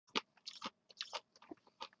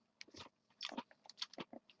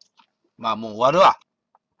まあもう終わるわ。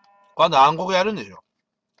今度暗黒やるんでしょ。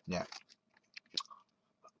ね。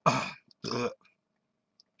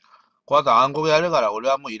この後暗黒やるから俺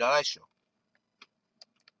はもういらないっしょ。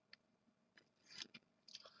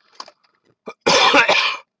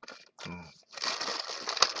うん、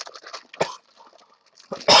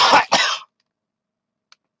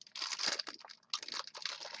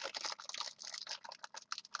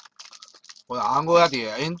これ暗号やって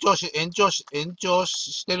延長し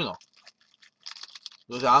てるの。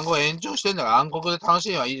どうせ暗号延長してんだから暗黒で楽し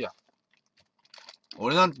めばいいじゃん。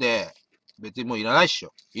俺なんて別にもういらないっし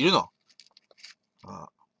ょ。いるの？うん。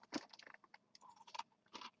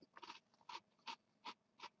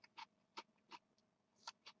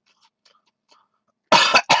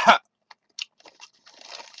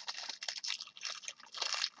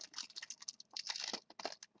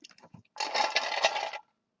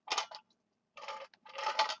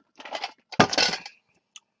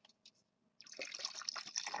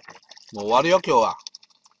もう終わるよ今日は。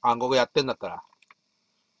暗黒やってんだったら。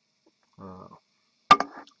うん。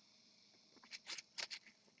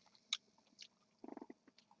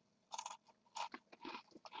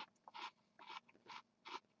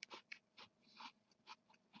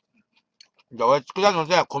じゃあ俺、チクラ乗っ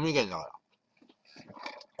てないコミュニケーションだから。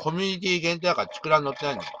コミュニティ限定だからチクラ乗って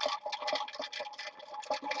ないんだよ。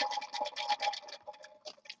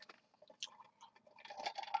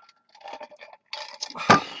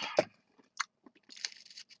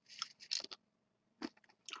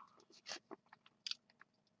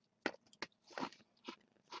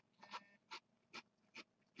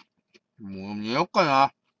もう寝よっか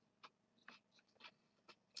な。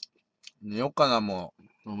寝よっかな、も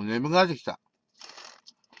う。もう眠くなってきた。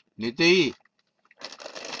寝ていい？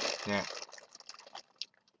ね。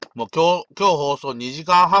もう今日放送2時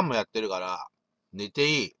間半もやってるから、寝て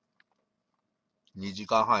いい？ 2 時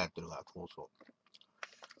間半やってるから、放送。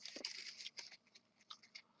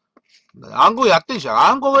暗号やってんじゃん。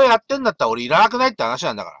暗号やってんだったら俺いらなくないって話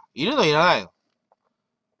なんだから。いるのいらないの。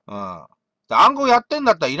うん。暗号やってん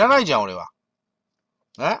だったらいらないじゃん、俺は。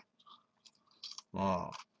え？う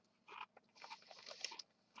ん。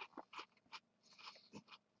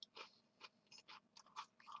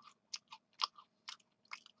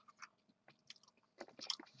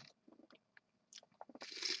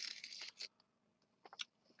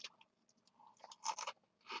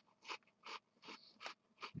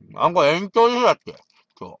暗号延長でしょだって。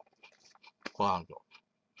今日。この後。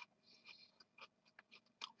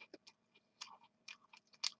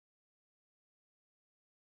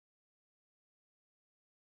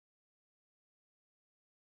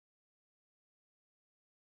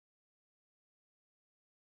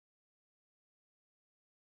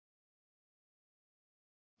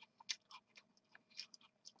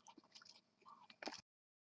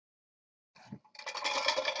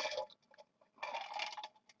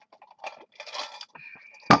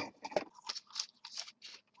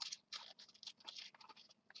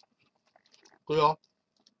来るよ。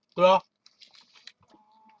来るよ。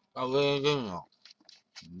あ、上に出るの。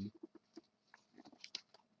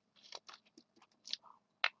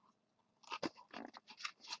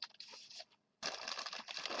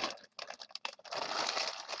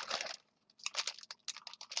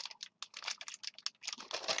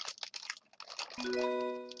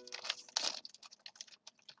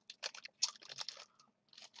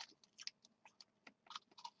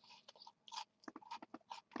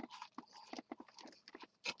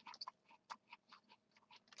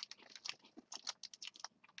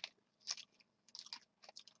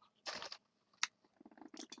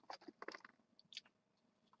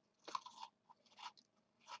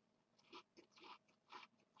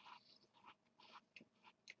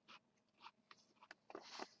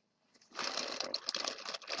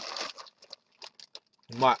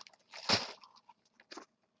うまい。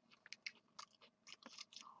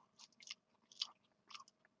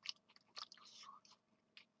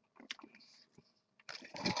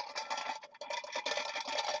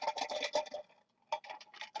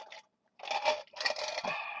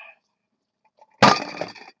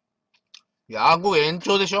いや、暗黒延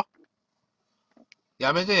長でしょ？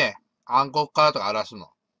やめてね。暗黒からとか荒らすの。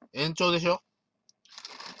延長でしょ？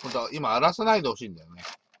本当は今荒らさないでほしいんだよね。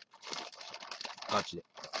ガチで。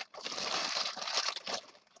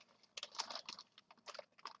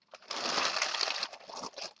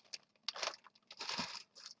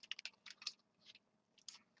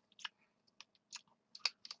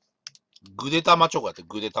ぐでたまチョコやって、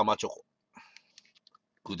ぐでたまチョコ。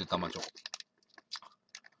ぐでたまチョコ。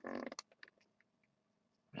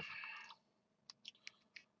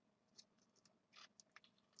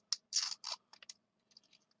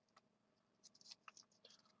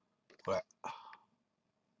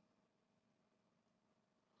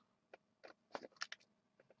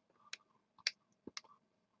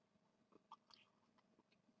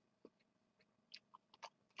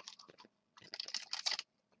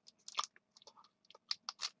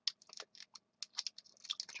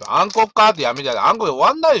暗黒かってやめてやる。暗黒で終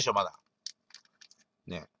わんないでしょ、まだ。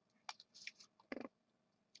ね。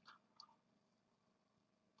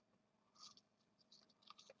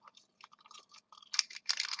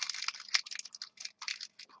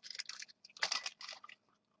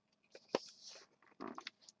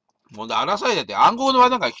もうで、荒さいだって、暗黒の話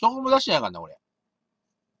なんか一言も出してないからな、俺。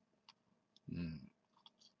うん。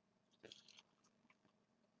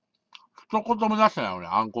一言も出してない、俺、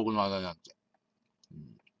暗黒の話題なんて。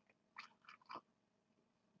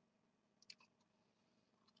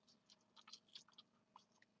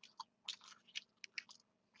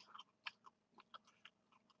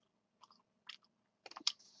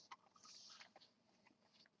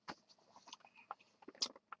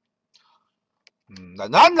うん。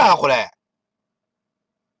なんなの、これ。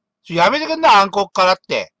やめてくんな、暗黒からっ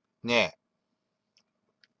て。ねえ。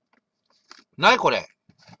なにこれ。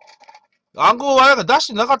暗黒はなんか出し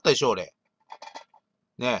てなかったでしょ、俺。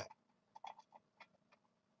ねえ。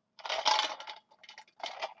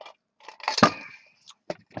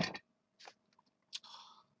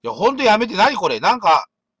いや、ほんとやめて、なにこれ。なんか、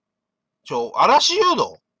嵐誘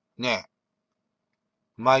導ねえ。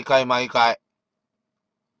毎回毎回。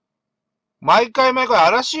毎回毎回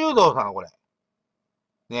嵐誘導なの、これ。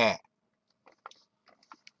ねえ。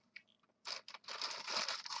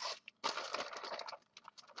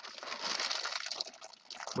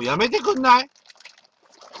もうやめてくんない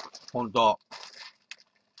ほんと。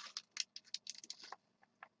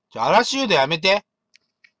嵐誘導やめて。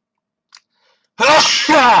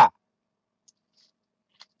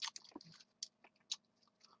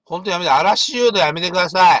ほんとやめて。嵐誘導やめてくだ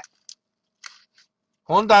さい。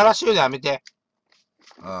ほんと嵐誘導やめて。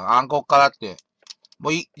うん、暗黒からって。も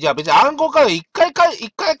うじゃあ別に暗黒から一回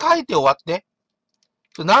書いて終わって。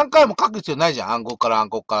何回も書く必要ないじゃん。暗黒から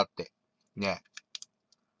って。ね。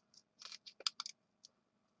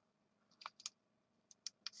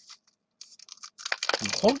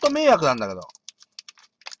ほんと迷惑なんだけど。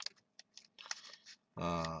う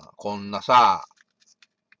ん、こんなさ、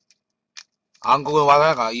暗黒の話題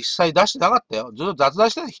なんか一切出してなかったよ。ずっと雑談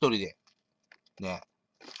してた、一人で。ね。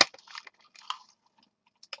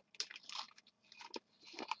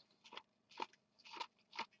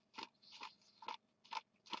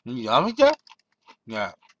やめて。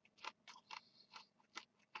ね。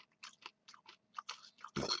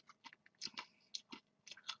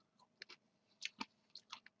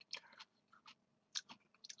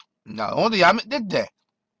ほんとやめてって。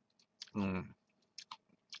うん。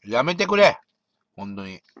やめてくれ。ほんと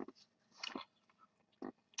に。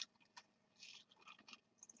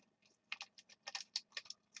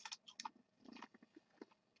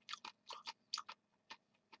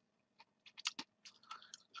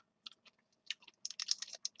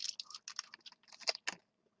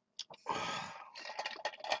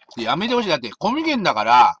やめてほしい。だって、コミケンだか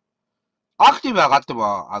ら、アクティブ上がって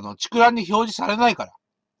も、畜ランに表示されないから。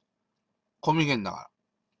コミケンだか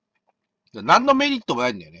ら。何のメリットもな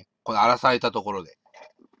いんだよね。この荒らされたところで。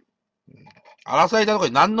荒らされたところ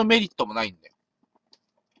に何のメリットもないんだよ。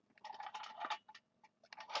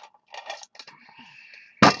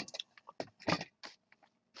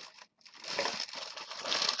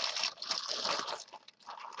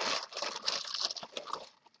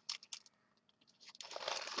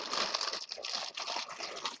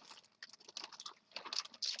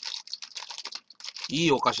い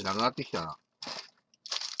いお菓子なくなってきたな。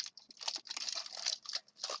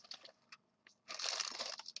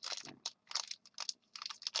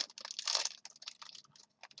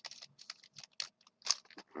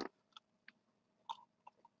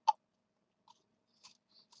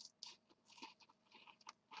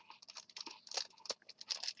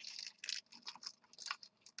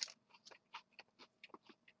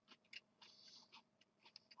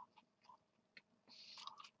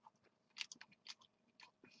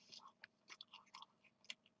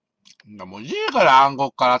もういいから暗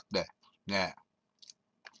黒からって。ね。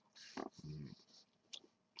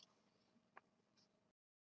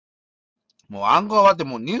もう暗黒終わって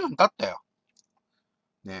もう2分経ったよ。